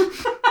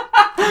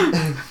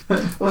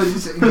 well,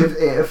 just give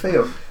it a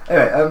feel.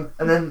 Anyway,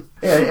 and then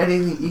and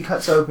he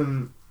cuts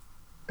open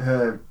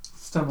her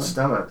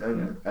stomach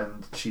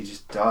and she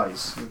just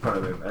dies in front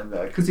of him. And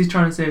because he's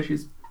trying to say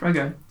she's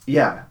prego.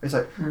 Yeah, it's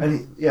like...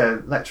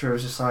 And lecturer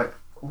was just like,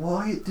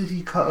 why did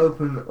he cut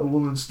open a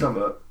woman's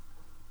stomach?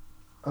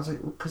 I was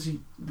like, because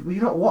were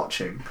you not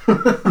watching?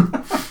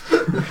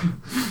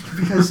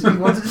 Because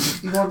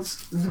he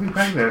wants to be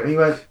pregnant, and he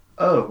went,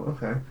 oh,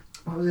 okay.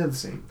 What was the other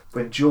scene?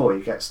 When Joy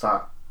gets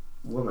that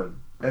woman,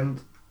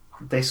 and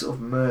they sort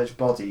of merge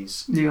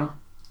bodies. Yeah.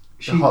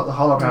 The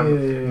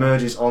hologram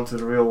merges onto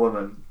the real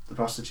woman, the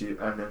prostitute,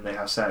 and then they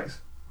have sex.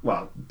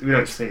 Well, we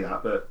don't see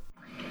that, but...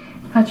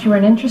 Thought you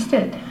weren't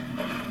interested.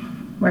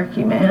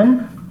 Murky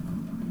man.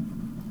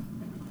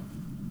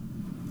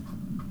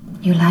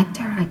 You liked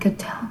her, I could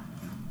tell.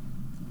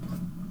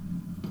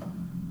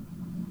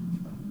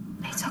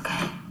 It's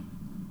okay.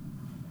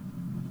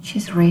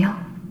 She's real.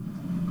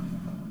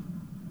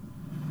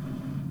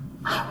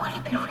 I want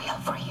to be real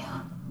for you.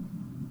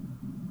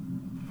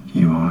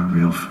 You are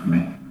real for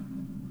me.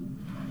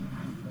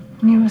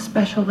 You're a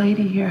special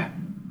lady here.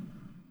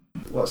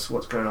 What's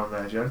going on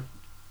there, Joe?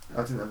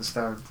 I didn't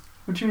understand.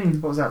 What do you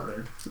mean? What was that,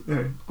 man?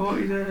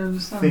 What you don't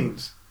understand?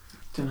 Themes.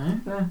 Don't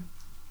know. There.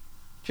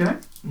 Joe?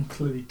 I'm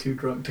clearly too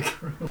drunk to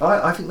carry on.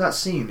 I think that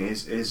scene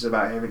is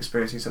about him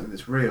experiencing something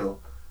that's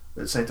real,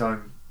 but at the same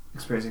time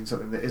experiencing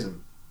something that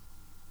isn't,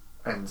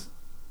 and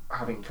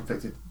having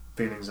conflicted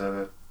feelings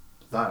over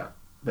that,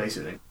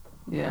 basically.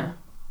 Yeah.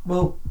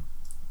 Well,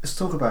 let's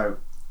talk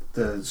about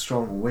the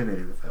strong women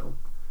in the film,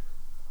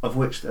 of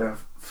which there are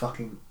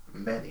fucking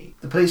many.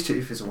 The police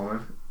chief is a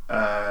woman.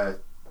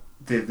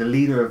 The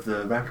leader of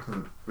the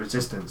replicant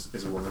resistance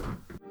is a woman.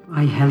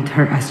 I held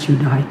her as she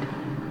died.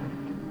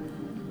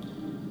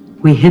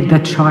 We hid the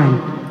child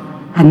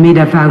and made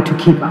a vow to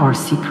keep our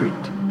secret.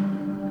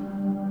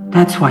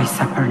 That's why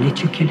Sapper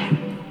let you kill him.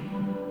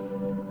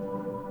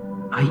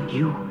 I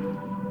knew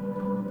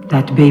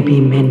that baby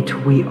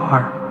meant we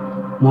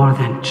are more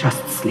than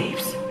just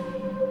slaves.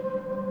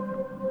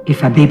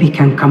 If a baby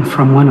can come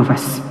from one of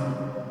us,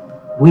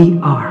 we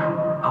are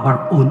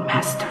our own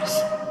masters.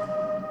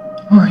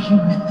 More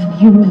human than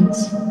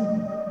humans.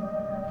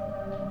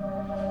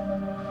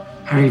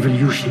 A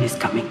revolution is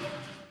coming.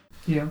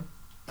 Yeah.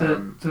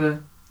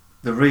 The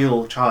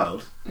real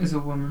child is a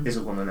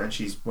woman. And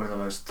she's one of the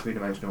most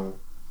three-dimensional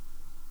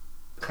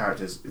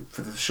characters.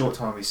 For the short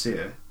time we see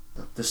her,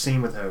 the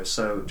scene with her is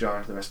so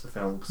jarring to the rest of the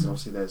film because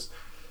obviously there's,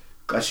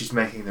 as she's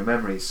making the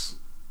memories,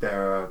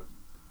 there are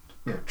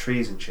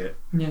trees and shit.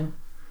 Yeah.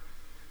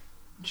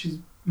 She's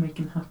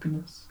making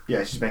happiness.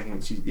 Yeah, she's making.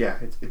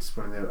 It's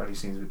one of the only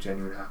scenes with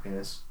genuine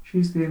happiness.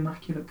 She's the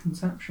Immaculate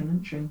Conception,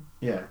 isn't she?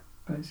 Yeah.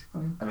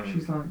 Basically, I mean,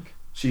 she's like.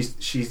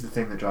 She's the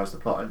thing that drives the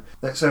plot.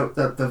 And so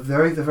the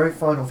very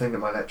final thing that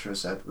my lecturer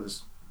said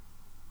was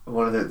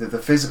one of the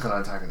physical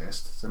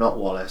antagonists, so not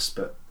Wallace,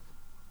 but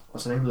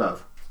what's her name,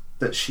 Love,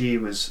 that she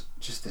was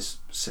just this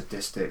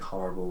sadistic,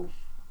 horrible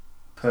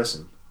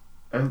person,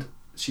 and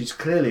she's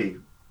clearly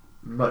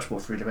much more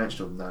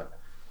three-dimensional than that.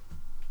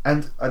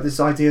 And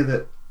this idea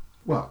that,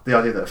 the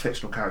idea that a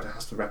fictional character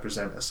has to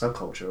represent a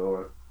subculture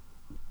or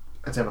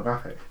a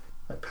demographic,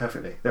 like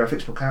perfectly. They're a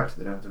fictional character;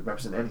 they don't have to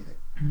represent anything.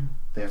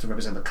 They have to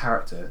represent the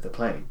character they're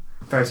playing.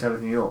 Fairy Tale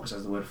of New York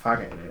says the word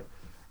faggot in it.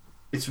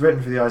 It's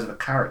written through the eyes of a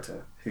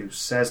character who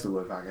says the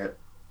word faggot.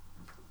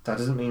 That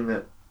doesn't mean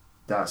that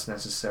that's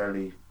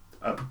necessarily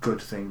a good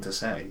thing to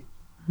say.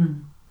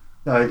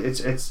 No,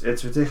 it's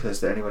ridiculous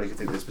that anybody could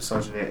think there's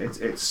misogyny.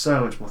 It's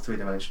so much more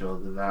three-dimensional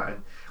than that.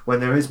 And when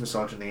there is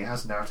misogyny, it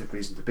has a narrative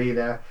reason to be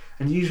there.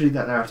 And usually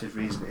that narrative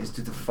reason is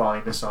to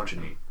define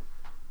misogyny.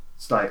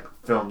 It's like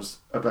films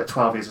like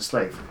 12 Years a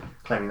Slave,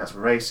 claiming that's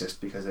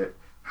racist because it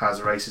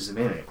has racism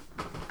in it.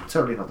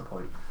 Totally not the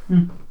point.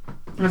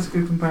 That's a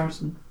good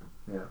comparison.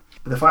 Yeah.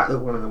 But the fact that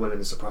one of the women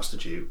is a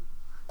prostitute,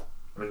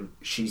 I mean,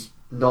 she's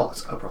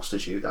not a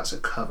prostitute, that's a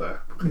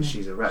cover, because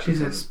she's a replicant.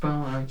 She's a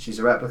spy. She's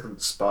a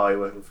replicant spy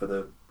working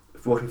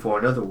for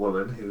another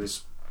woman who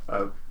is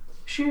a... Is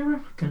she a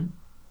replicant?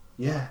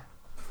 Yeah.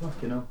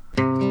 Fucking hell.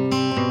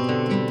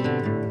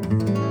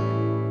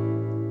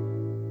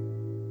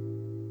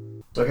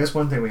 So I guess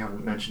one thing we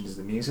haven't mentioned is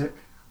the music,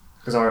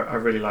 because I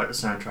really like the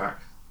soundtrack.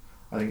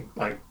 I think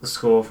like the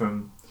score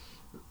from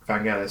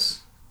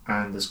Vangelis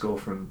and the score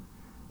from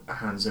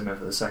Hans Zimmer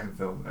for the second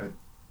film are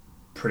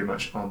pretty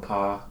much on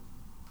par,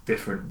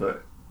 different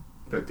but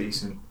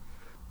decent.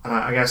 And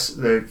I guess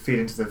they feed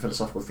into the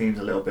philosophical themes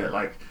a little bit.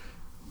 Like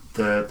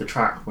the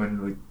track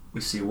when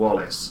we see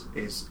Wallace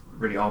is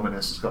really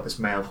ominous. It's got this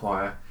male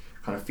choir,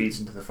 kind of feeds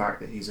into the fact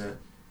that he's a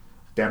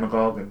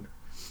demagogue and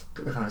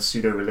got the kind of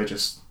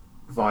pseudo-religious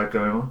vibe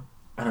going on.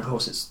 And of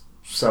course it's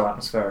so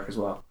atmospheric as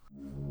well.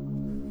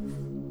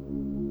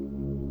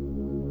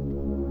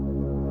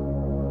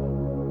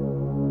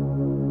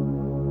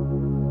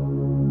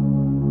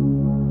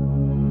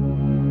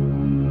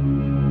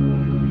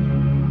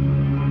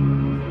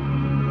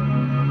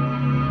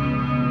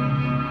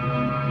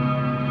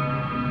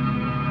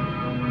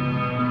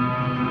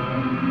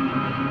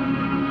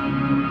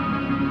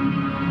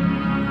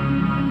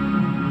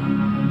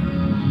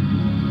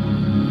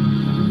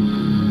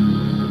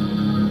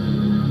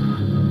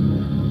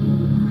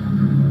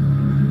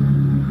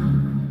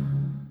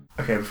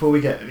 Before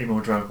we get any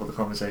more drunk or the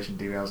conversation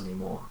derails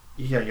anymore.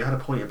 Yeah, you had a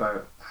point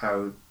about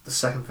how the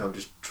second film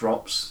just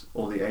drops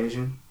all the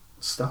Asian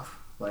stuff,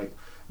 like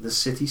the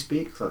city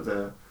speak, like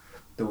the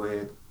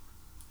weird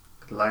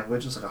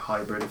language. It's like a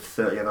hybrid of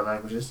 30 other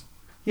languages.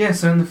 Yeah,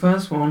 so in the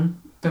first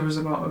one there was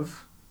a lot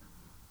of,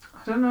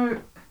 I don't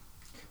know,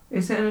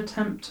 is it an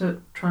attempt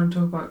to try and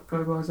talk about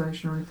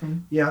globalisation or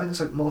anything? Yeah, I think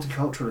it's like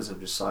multiculturalism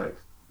just like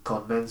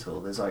gone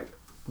mental. There's like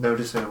no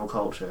discernible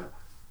culture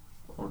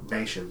or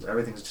nations.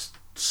 Everything's just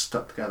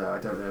stuck together. I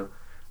don't know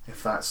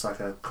if that's like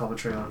a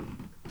commentary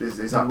on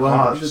is that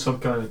part of some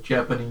kind of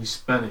Japanese,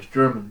 Spanish,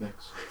 German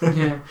mix.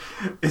 Yeah.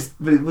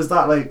 Was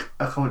that like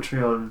a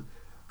commentary on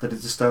that a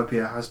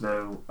dystopia has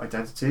no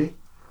identity?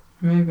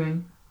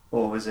 Maybe.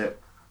 Or was it?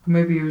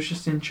 Maybe it was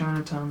just in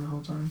Chinatown the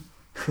whole time.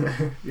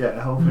 Yeah,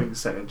 the whole thing's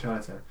set in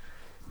Chinatown.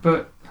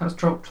 But that's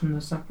dropped from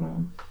the second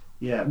one.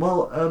 Yeah,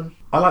 well,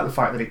 I like the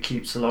fact that it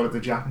keeps a lot of the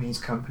Japanese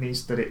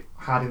companies that it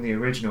had in the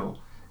original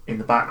in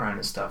the background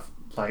and stuff,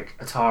 like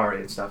Atari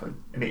and stuff, and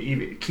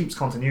it keeps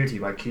continuity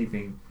by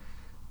keeping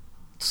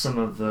some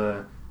of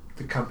the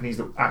companies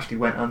that actually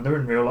went under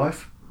in real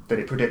life that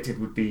it predicted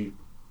would be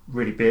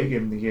really big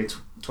in the year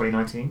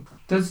 2019.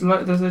 There's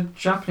a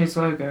Japanese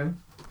logo.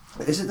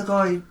 Is it the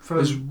guy from...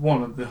 There's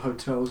one of the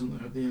hotels, isn't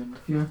there, at the end?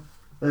 Yeah.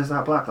 There's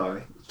that black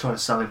guy trying to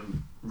sell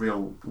him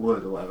real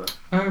wood or whatever.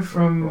 Oh,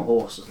 from... Or a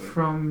horse or something.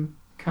 From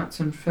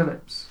Captain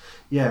Phillips.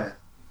 Yeah.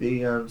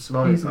 The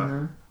Somali He's in guy.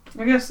 there.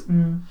 I guess.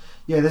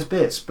 Yeah, there's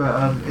bits,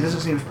 but it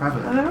doesn't seem as Are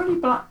prevalent. there any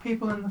black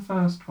people in the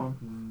first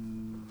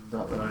one?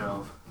 Not that I know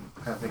of.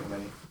 I can't think of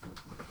any.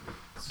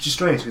 It's just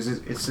strange because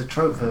it's a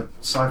trope for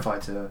sci-fi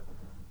to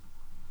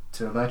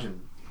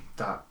imagine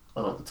that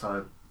a lot of the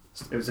time.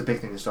 It was a big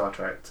thing in Star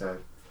Trek to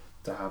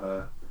have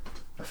a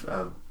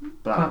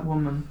Black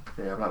woman.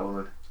 Yeah, a black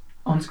woman.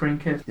 On-screen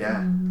kiss.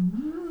 Yeah.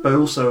 But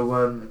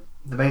also,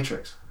 The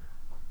Matrix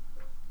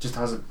just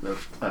has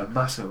a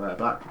massive amount of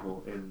black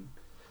people in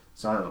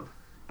Zion.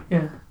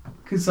 Yeah,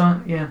 because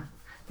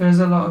there's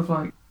a lot of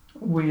like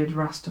weird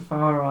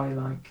Rastafari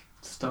like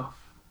stuff.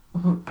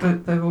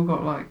 They've all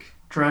got like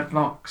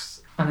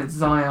dreadlocks, and it's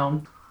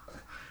Zion.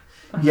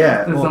 And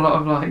Yeah, there's a lot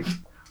of like.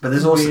 But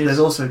there's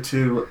also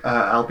two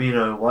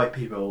albino white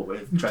people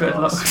with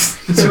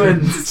dreadlocks. The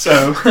twins.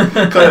 So kind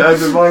of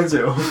undermines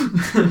it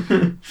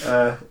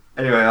all.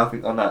 Anyway, I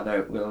think on that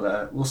note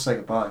we'll say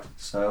goodbye.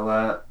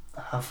 So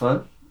have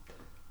fun.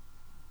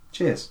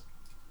 Cheers.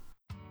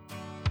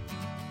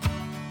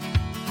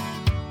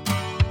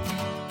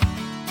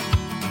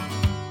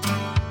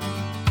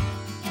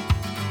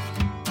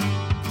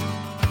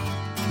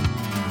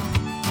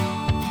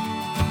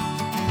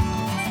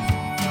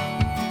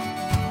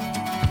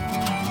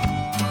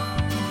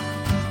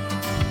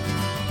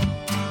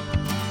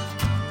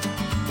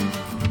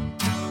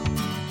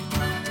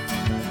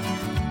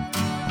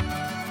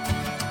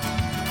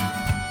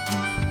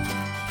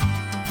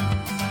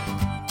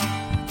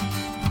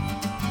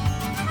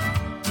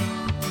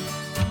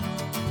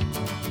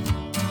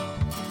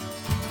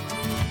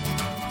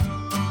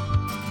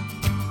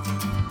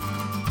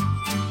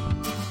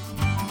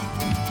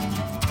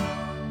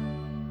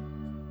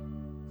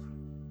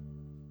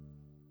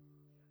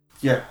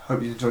 Yeah,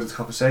 hope you enjoyed this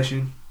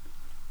conversation.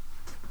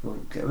 We're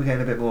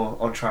getting a bit more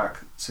on track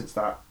since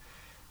that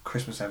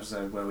Christmas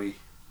episode where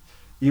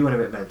you went a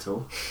bit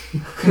mental.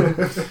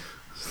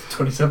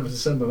 27th of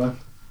December, man.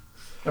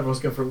 Everyone's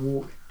going for a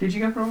walk. Did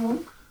you go for a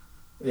walk?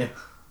 Yeah.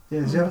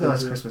 Yeah, did you have a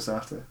nice Christmas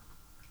after?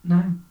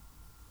 No.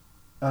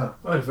 Oh.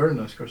 I had a very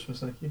nice Christmas,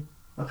 thank you.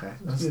 Okay,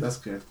 that's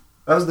good.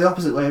 That was the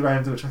opposite way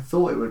around to which I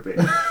thought it would be.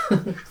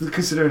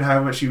 Considering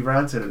how much you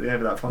ranted at the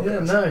end of that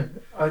podcast. Yeah,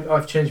 no.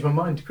 I've changed my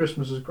mind.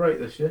 Christmas was great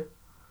this year.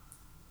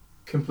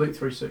 Complete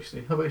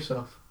 360. How about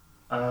yourself?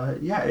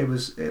 Yeah, it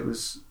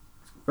was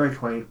very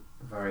quaint,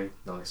 very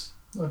nice.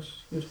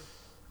 Nice, good.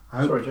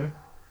 Sorry, Joe.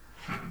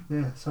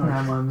 Yeah, sorry.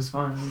 No, mine was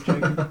fine. I'm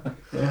joking.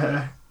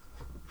 Yeah.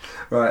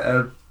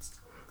 Right,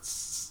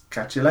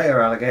 catch you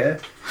later, alligator.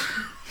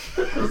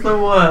 That's the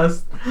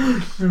worst.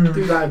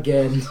 Do that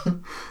again.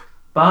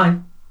 Bye.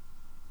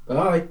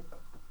 Bye.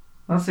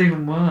 That's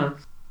even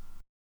worse.